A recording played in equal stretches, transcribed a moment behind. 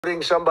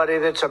somebody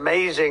that's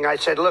amazing. I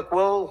said, look,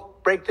 we'll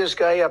break this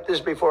guy up. This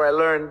is before I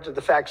learned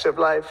the facts of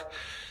life.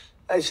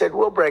 I said,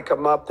 we'll break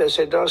him up. They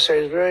said, don't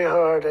say it's very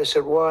hard. I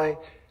said, why?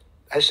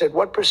 I said,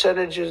 what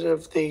percentages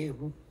of the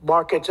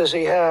market does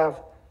he have?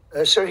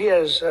 Sir, he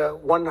has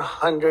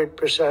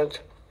 100%.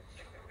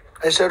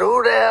 I said,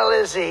 who the hell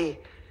is he?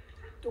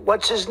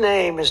 What's his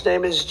name? His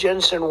name is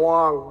Jensen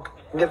Wong,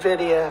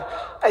 Nvidia.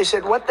 I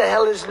said, what the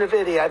hell is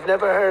Nvidia? I've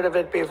never heard of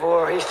it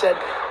before. He said,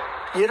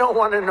 you don't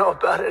want to know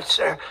about it,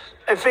 sir.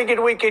 I figured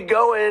we could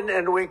go in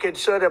and we could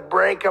sort of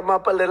break him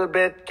up a little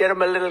bit, get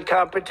him a little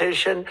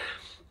competition.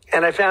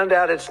 And I found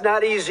out it's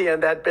not easy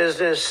in that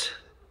business.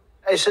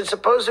 I said,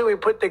 supposing we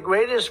put the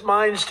greatest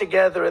minds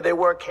together and they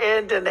work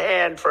hand in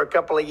hand for a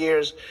couple of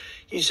years.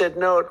 He said,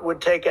 no, it would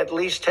take at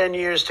least 10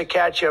 years to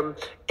catch him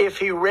if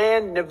he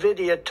ran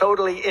Navidia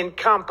totally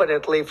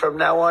incompetently from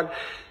now on.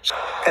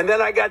 And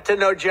then I got to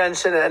know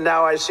Jensen, and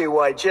now I see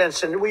why.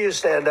 Jensen, will you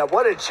stand up?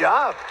 What a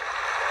job.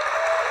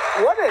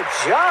 What a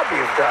job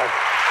you've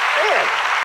done.